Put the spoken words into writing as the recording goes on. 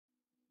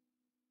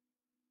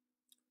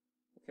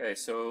Okay,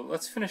 so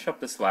let's finish up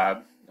this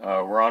lab.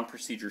 We're on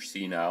procedure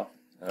C now.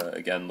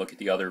 Again, look at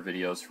the other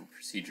videos for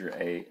procedure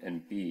A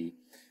and B.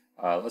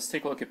 Let's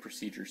take a look at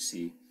procedure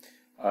C.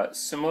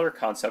 Similar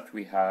concept,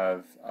 we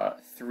have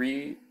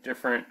three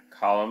different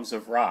columns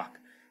of rock.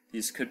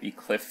 These could be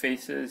cliff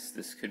faces.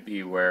 This could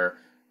be where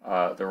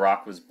the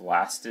rock was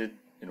blasted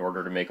in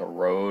order to make a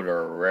road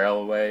or a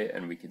railway,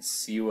 and we can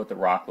see what the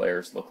rock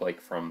layers look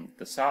like from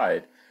the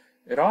side.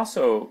 It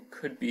also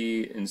could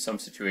be, in some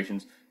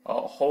situations,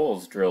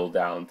 holes drilled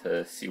down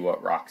to see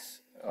what rocks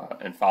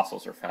and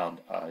fossils are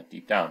found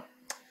deep down.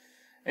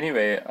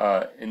 Anyway,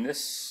 in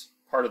this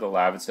part of the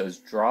lab it says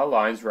draw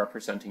lines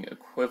representing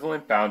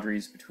equivalent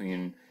boundaries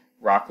between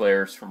rock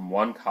layers from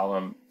one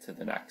column to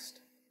the next.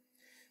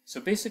 So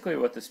basically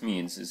what this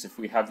means is if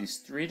we have these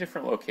three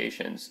different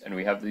locations and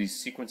we have these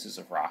sequences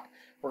of rock,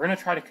 we're going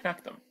to try to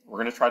connect them. We're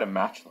going to try to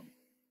match them.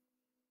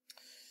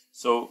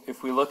 So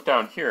if we look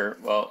down here,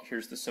 well,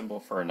 here's the symbol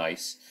for a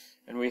gneiss,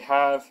 and we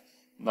have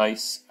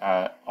gneiss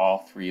at all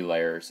three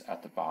layers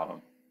at the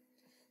bottom.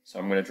 So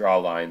I'm going to draw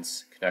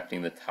lines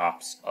connecting the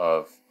tops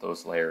of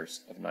those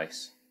layers of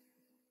gneiss.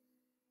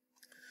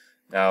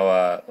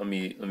 Now let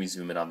me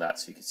zoom in on that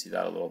so you can see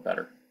that a little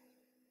better.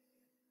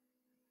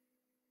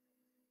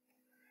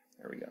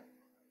 There we go.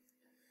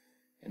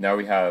 And now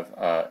we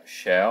have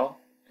shale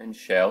and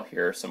shale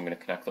here, so I'm going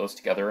to connect those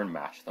together and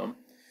match them.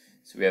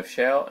 So we have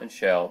shale and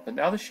shale, but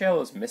now the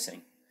shale is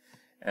missing.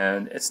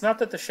 And it's not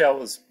that the shale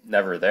was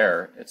never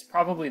there, it's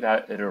probably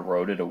that it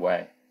eroded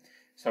away.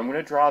 So I'm going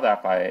to draw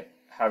that by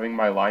having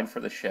my line for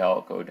the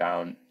shale go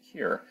down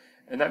here.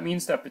 And that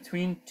means that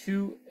between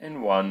 2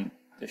 and 1,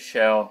 the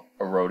shale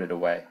eroded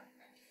away.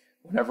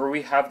 Whenever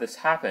we have this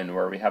happen,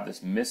 where we have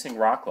this missing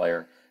rock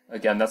layer,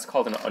 again, that's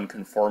called an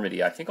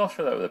unconformity. I think I'll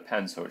show that with a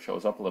pen so it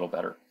shows up a little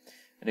better.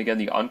 And again,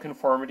 the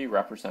unconformity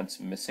represents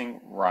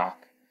missing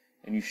rock,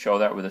 and you show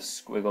that with a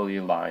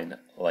squiggly line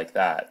like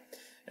that.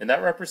 And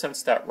that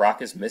represents that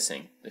rock is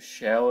missing. The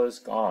shale is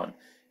gone,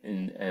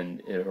 and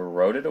it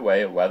eroded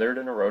away, it weathered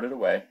and eroded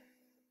away.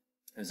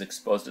 It was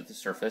exposed at the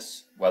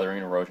surface, weathering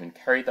and erosion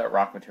carried that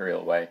rock material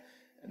away,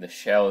 and the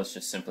shale is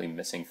just simply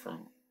missing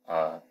from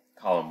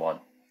column 1.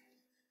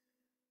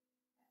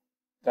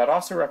 That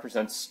also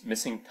represents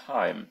missing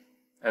time.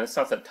 And it's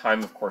not that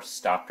time, of course,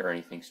 stopped or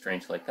anything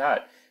strange like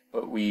that,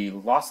 but we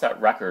lost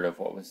that record of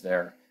what was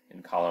there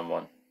in column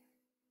 1.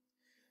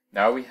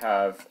 Now we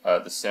have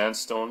the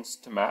sandstones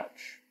to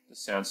match. The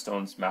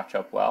sandstones match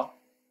up well.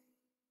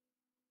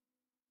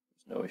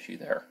 There's no issue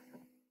there.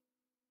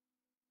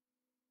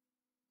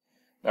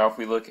 Now if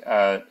we look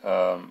at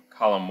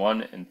column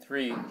 1 and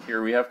 3,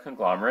 here we have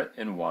conglomerate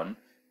in 1,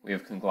 we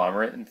have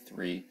conglomerate in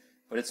 3,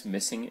 but it's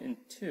missing in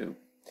 2.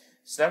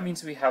 So that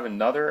means we have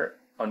another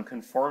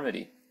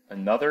unconformity,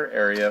 another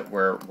area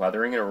where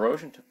weathering and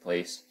erosion took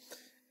place,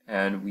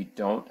 and we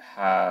don't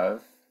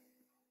have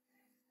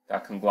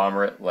that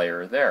conglomerate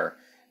layer there.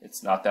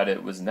 It's not that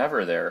it was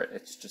never there,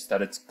 it's just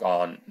that it's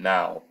gone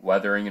now.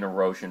 Weathering and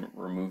erosion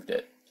removed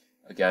it.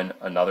 Again,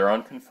 another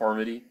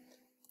unconformity,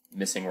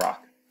 missing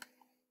rock.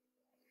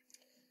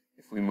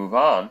 If we move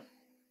on,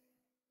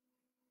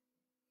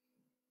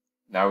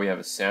 now we have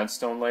a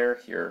sandstone layer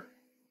here.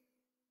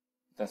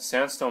 That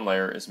sandstone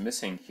layer is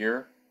missing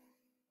here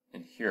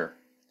and here,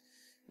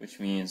 which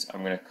means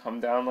I'm going to come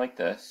down like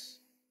this.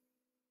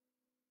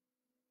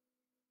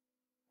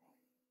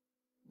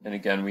 And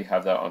again, we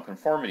have that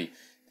unconformity.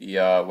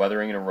 The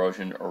weathering and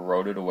erosion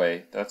eroded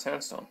away that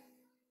sandstone.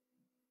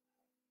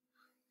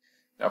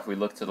 Now if we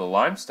look to the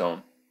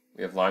limestone,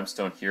 we have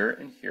limestone here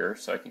and here,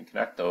 so I can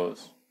connect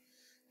those.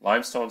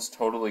 Limestone's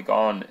totally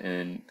gone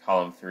in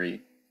column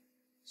 3.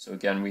 So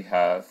again, we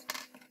have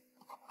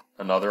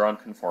another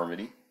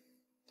unconformity.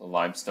 The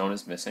limestone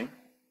is missing.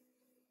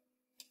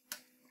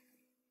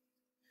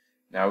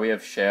 Now we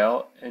have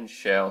shale and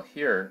shale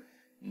here.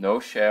 No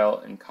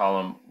shale in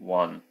column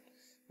 1,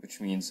 which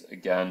means,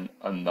 again,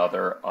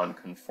 another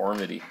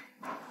unconformity.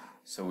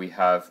 So we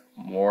have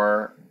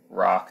more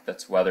rock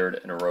that's weathered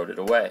and eroded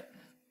away.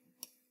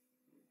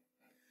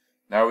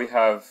 Now we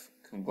have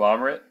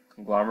conglomerate,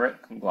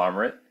 conglomerate,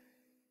 conglomerate.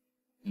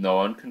 No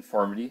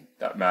unconformity.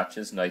 That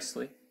matches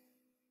nicely.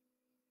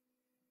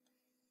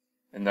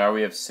 And now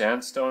we have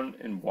sandstone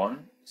in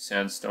 1,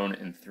 sandstone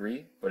in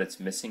 3, but it's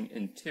missing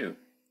in 2.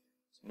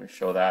 So I'm going to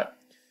show that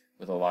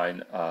with a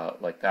line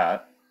like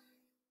that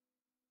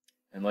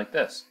and like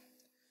this.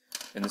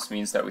 And this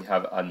means that we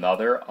have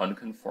another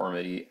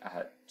unconformity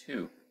at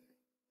 2.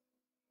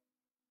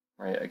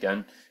 Right?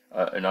 Again,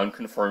 an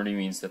unconformity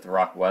means that the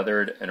rock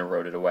weathered and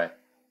eroded away.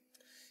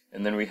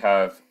 And then we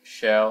have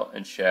shale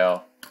and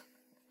shale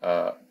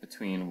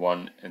between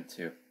 1 and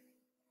 2.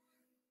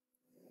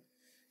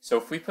 So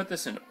if we put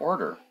this in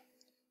order,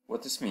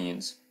 what this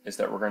means is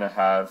that we're going to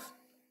have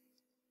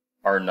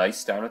our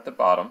gneiss down at the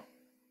bottom.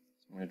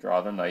 So I'm going to draw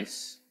the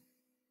gneiss.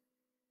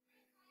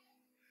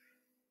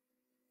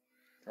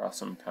 Draw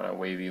some kind of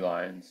wavy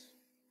lines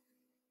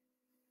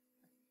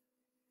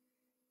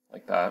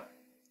like that.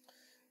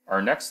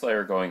 Our next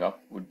layer going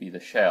up would be the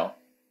shale.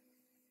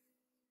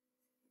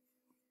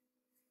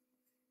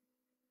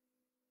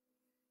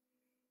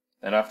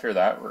 Then after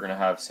that, we're going to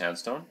have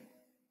sandstone.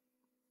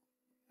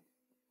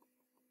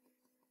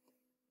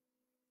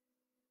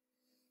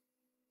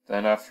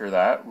 Then after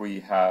that, we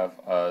have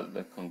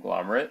the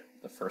conglomerate,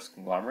 the first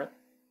conglomerate.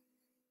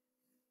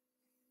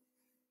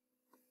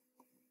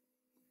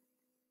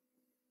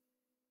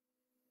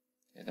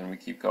 Okay, then we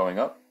keep going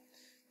up.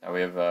 Now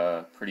we have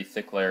a pretty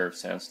thick layer of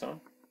sandstone.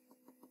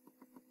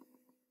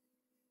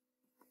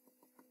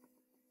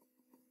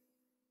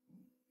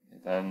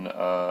 And then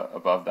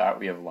above that,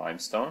 we have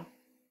limestone.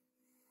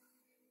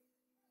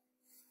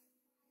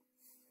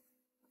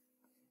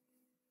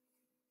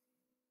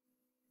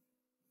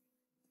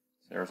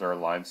 There's our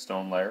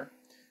limestone layer.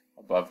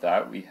 Above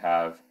that, we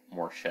have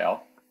more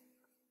shale.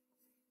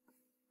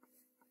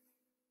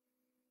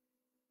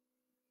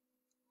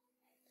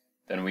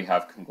 Then we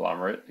have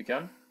conglomerate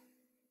again.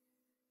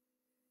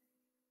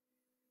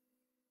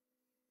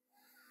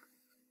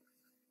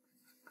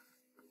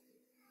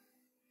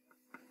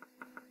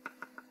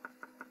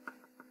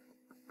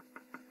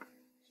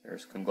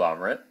 There's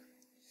conglomerate.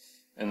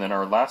 And then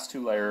our last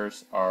two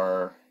layers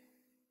are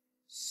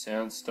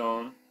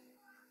sandstone.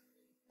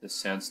 This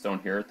sandstone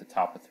here at the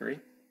top of 3.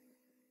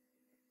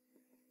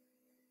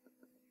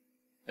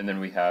 And then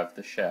we have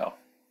the shale.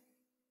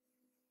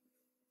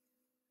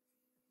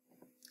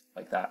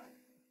 Like that.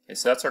 Okay,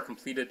 so that's our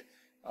completed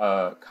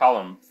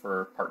column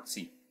for part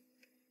C.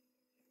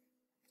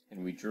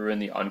 And we drew in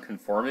the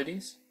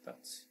unconformities.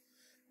 That's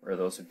where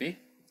those would be.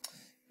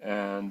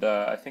 And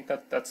I think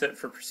that's it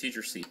for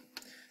procedure C.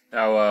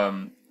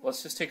 Now,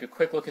 let's just take a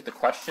quick look at the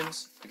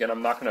questions. Again,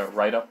 I'm not going to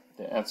write up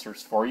the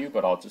answers for you,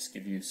 but I'll just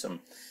give you some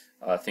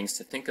things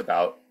to think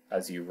about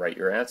as you write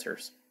your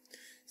answers.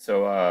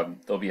 So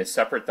there'll be a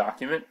separate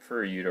document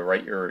for you to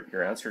write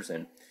your answers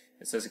in.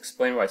 It says,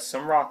 explain why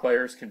some rock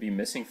layers can be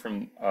missing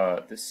from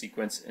this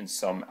sequence in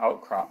some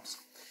outcrops.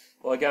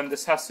 Well, again,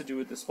 this has to do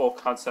with this whole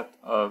concept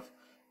of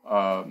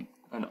an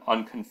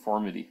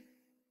unconformity.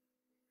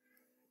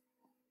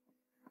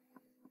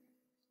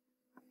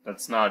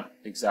 That's not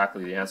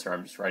exactly the answer.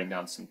 I'm just writing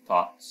down some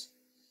thoughts.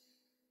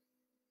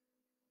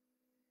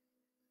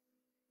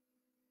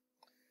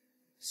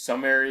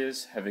 Some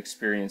areas have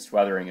experienced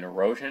weathering and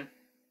erosion,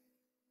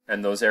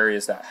 and those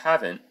areas that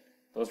haven't,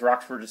 those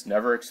rocks were just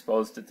never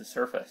exposed at the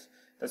surface.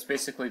 That's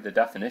basically the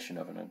definition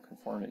of an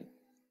unconformity.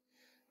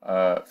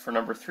 For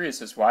number 3, it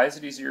says, why is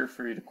it easier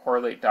for you to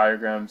correlate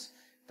diagrams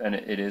than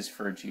it is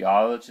for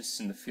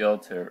geologists in the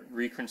field to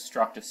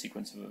reconstruct a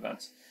sequence of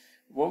events?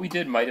 What we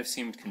did might have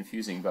seemed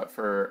confusing, but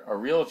for a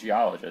real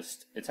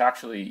geologist, it's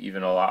actually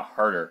even a lot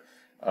harder.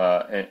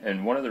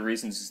 And one of the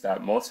reasons is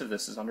that most of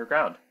this is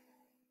underground.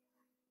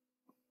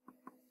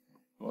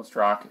 Most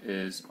rock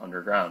is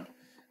underground.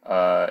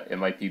 It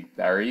might be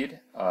buried.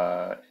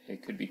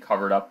 It could be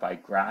covered up by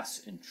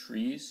grass and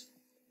trees.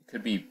 It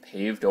could be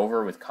paved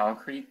over with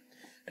concrete.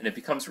 And it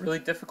becomes really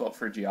difficult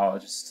for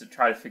geologists to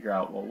try to figure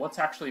out, well, what's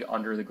actually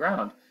under the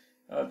ground?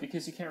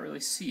 Because you can't really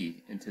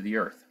see into the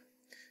earth.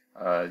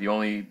 The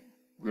only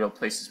real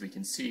places we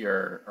can see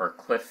are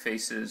cliff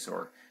faces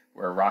or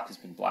where rock has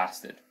been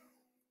blasted.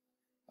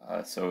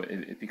 So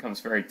it becomes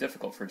very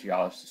difficult for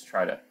geologists to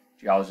try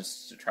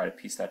to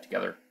piece that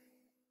together.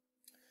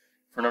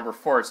 For number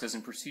 4, it says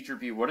in procedure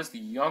B, what is the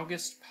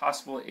youngest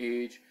possible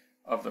age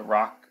of the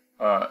rock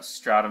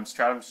stratum?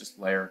 Stratum is just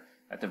layer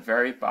at the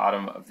very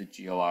bottom of the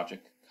geologic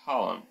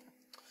column.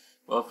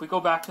 Well, if we go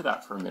back to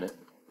that for a minute,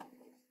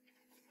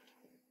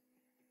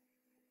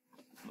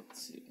 let's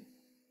see.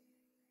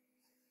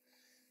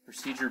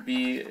 Procedure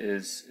B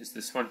is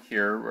this one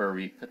here where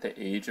we put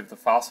the age of the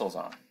fossils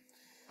on.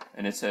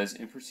 And it says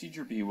in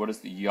procedure B, what is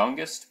the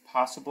youngest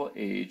possible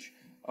age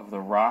of the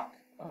rock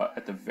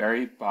at the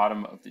very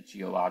bottom of the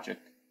geologic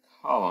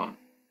column?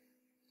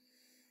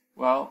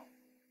 Well,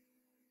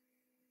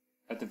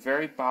 at the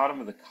very bottom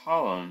of the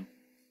column,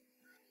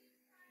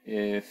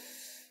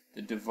 if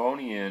the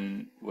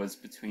Devonian was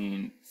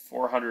between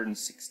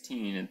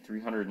 416 and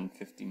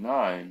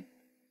 359,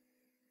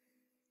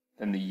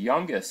 then the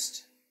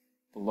youngest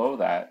below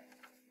that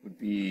would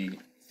be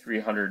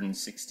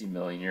 360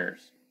 million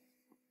years.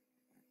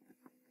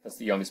 That's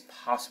the youngest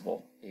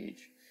possible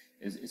age.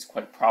 It's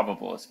quite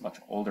probable it's much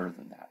older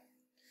than that.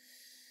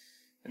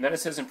 And then it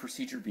says in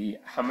procedure B,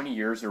 how many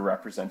years are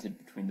represented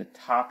between the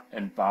top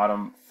and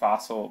bottom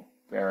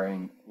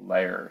fossil-bearing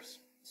layers?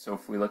 So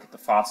if we look at the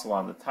fossil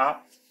on the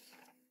top,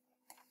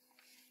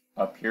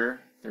 up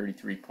here,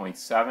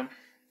 33.7.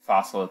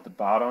 Fossil at the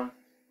bottom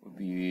would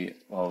be,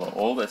 well, the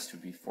oldest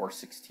would be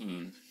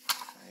 416.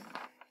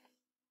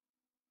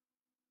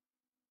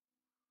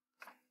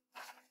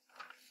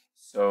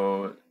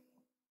 So,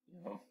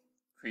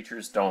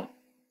 creatures don't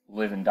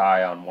live and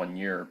die on 1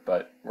 year,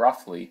 but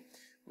roughly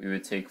we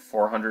would take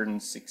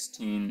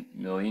 416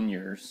 million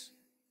years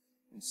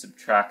and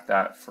subtract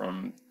that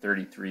from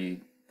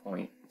 33.7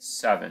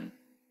 to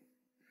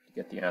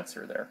get the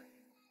answer there.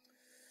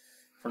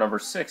 For number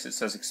 6, it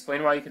says,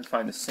 explain why you can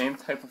find the same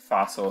type of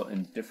fossil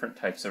in different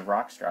types of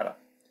rock strata.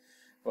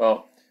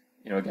 Well,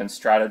 again,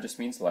 strata just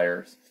means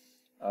layers.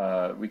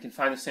 We can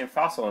find the same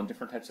fossil in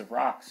different types of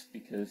rocks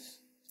because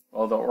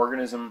Well, the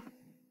organism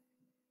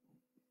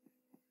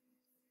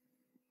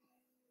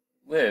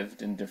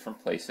lived in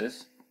different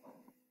places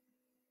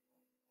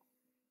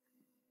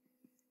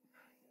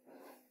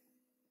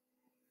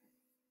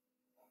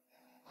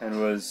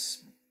and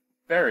was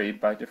buried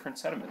by different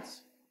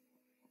sediments.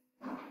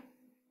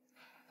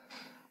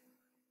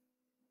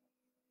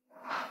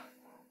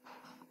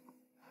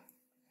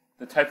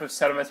 The type of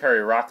sedimentary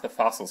rock the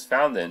fossil's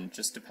found in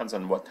just depends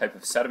on what type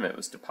of sediment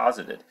was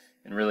deposited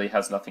and really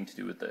has nothing to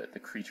do with the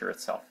creature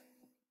itself.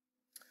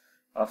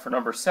 For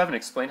number 7,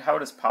 explain how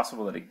it is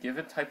possible that a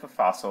given type of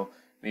fossil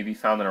may be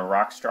found in a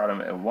rock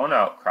stratum at one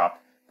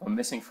outcrop but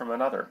missing from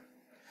another.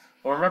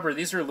 Well, remember,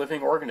 these are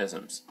living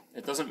organisms.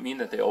 It doesn't mean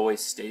that they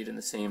always stayed in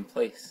the same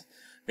place.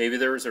 Maybe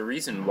there was a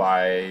reason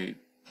why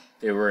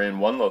they were in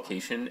one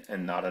location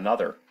and not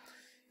another.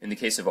 In the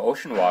case of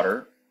ocean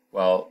water,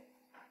 well,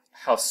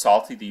 how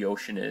salty the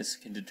ocean is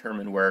can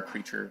determine where a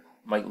creature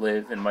might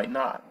live and might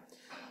not.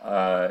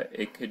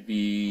 It could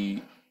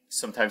be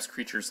sometimes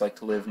creatures like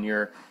to live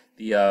near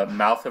the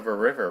mouth of a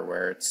river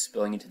where it's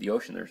spilling into the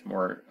ocean. There's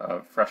more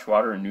fresh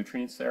water and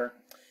nutrients there.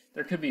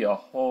 There could be a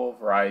whole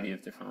variety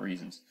of different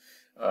reasons.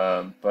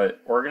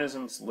 But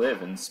organisms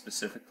live in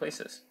specific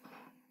places.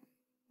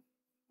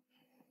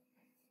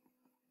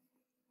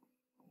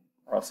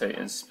 Or I'll say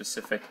in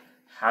specific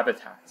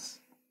habitats.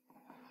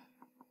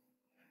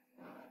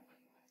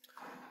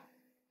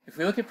 If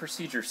we look at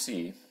procedure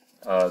C,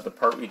 the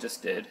part we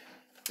just did,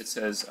 it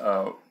says,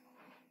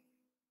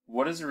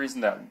 what is the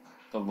reason that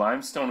the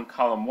limestone in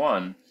column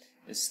 1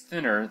 is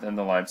thinner than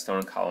the limestone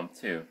in column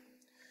 2?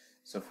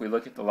 So if we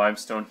look at the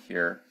limestone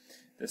here,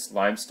 this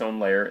limestone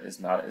layer is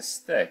not as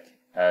thick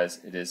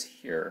as it is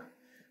here.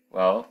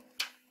 Well,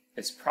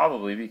 it's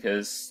probably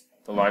because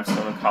the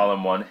limestone in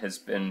column 1 has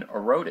been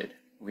eroded.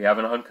 We have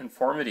an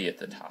unconformity at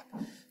the top.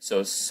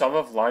 So some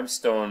of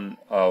limestone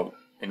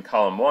in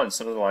column 1,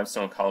 some of the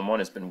limestone in column 1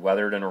 has been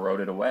weathered and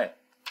eroded away.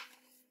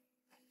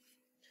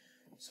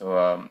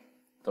 So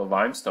the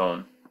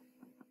limestone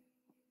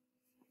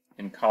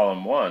in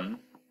column 1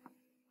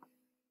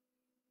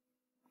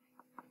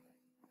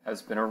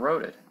 has been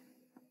eroded.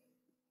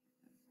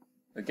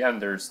 Again,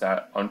 there's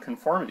that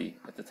unconformity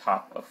at the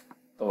top of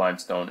the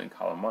limestone in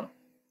column 1.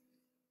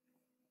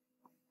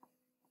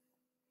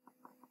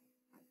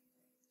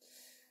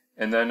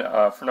 And then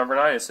for number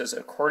 9, it says,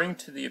 according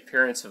to the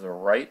appearance of the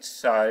right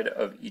side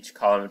of each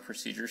column in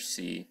procedure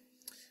C,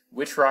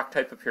 which rock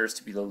type appears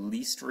to be the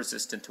least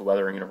resistant to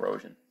weathering and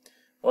erosion?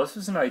 Well, this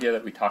was an idea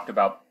that we talked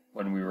about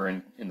when we were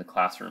in the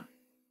classroom.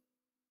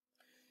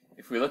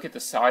 If we look at the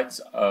sides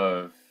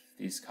of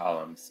these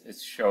columns,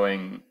 it's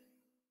showing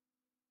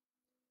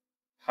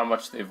how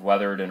much they've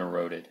weathered and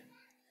eroded.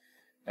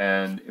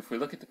 And if we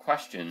look at the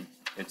question,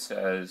 it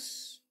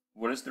says,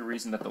 what is the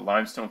reason that the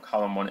limestone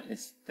column 1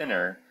 is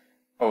thinner?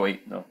 Oh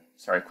wait, no,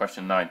 sorry,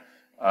 question 9.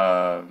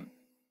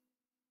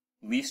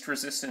 Least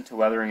resistant to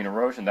weathering and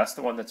erosion, that's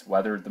the one that's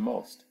weathered the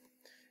most.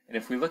 And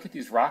if we look at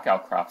these rock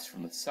outcrops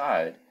from the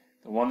side,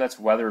 the one that's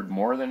weathered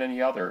more than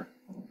any other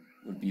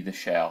would be the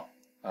shale.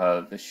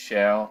 The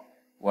shale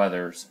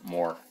weathers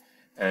more.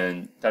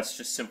 And that's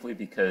just simply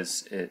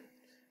because it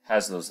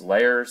has those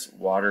layers,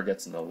 water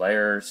gets in the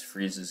layers,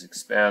 freezes,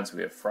 expands,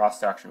 we have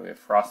frost action, we have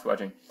frost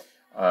wedging.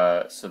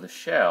 So the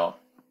shale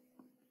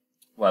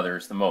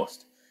weathers the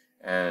most.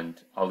 And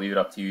I'll leave it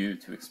up to you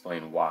to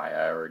explain why.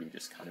 I already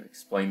just kind of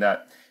explained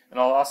that. And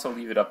I'll also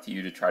leave it up to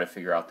you to try to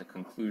figure out the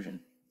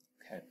conclusion.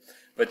 Okay.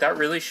 But that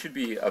really should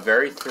be a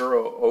very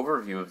thorough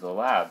overview of the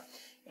lab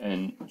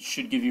and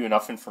should give you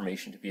enough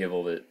information to be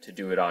able to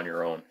do it on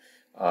your own.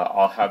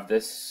 I'll have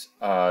these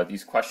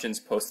questions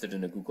posted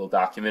in a Google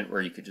document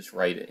where you could just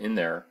write it in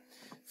there.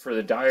 For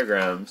the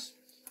diagrams,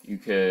 you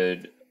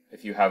could,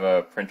 if you have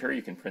a printer,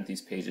 you can print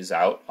these pages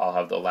out. I'll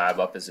have the lab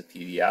up as a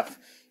PDF.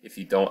 If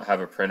you don't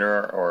have a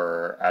printer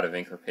or out of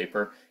ink or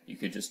paper, you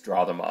could just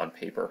draw them on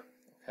paper.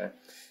 Okay,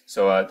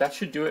 so that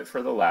should do it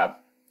for the lab,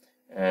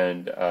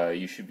 and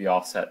you should be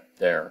all set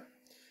there.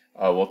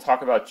 We'll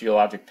talk about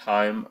geologic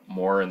time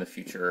more in the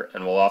future,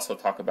 and we'll also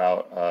talk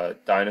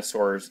about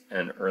dinosaurs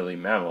and early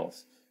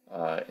mammals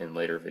in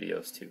later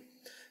videos too.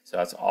 So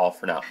that's all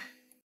for now.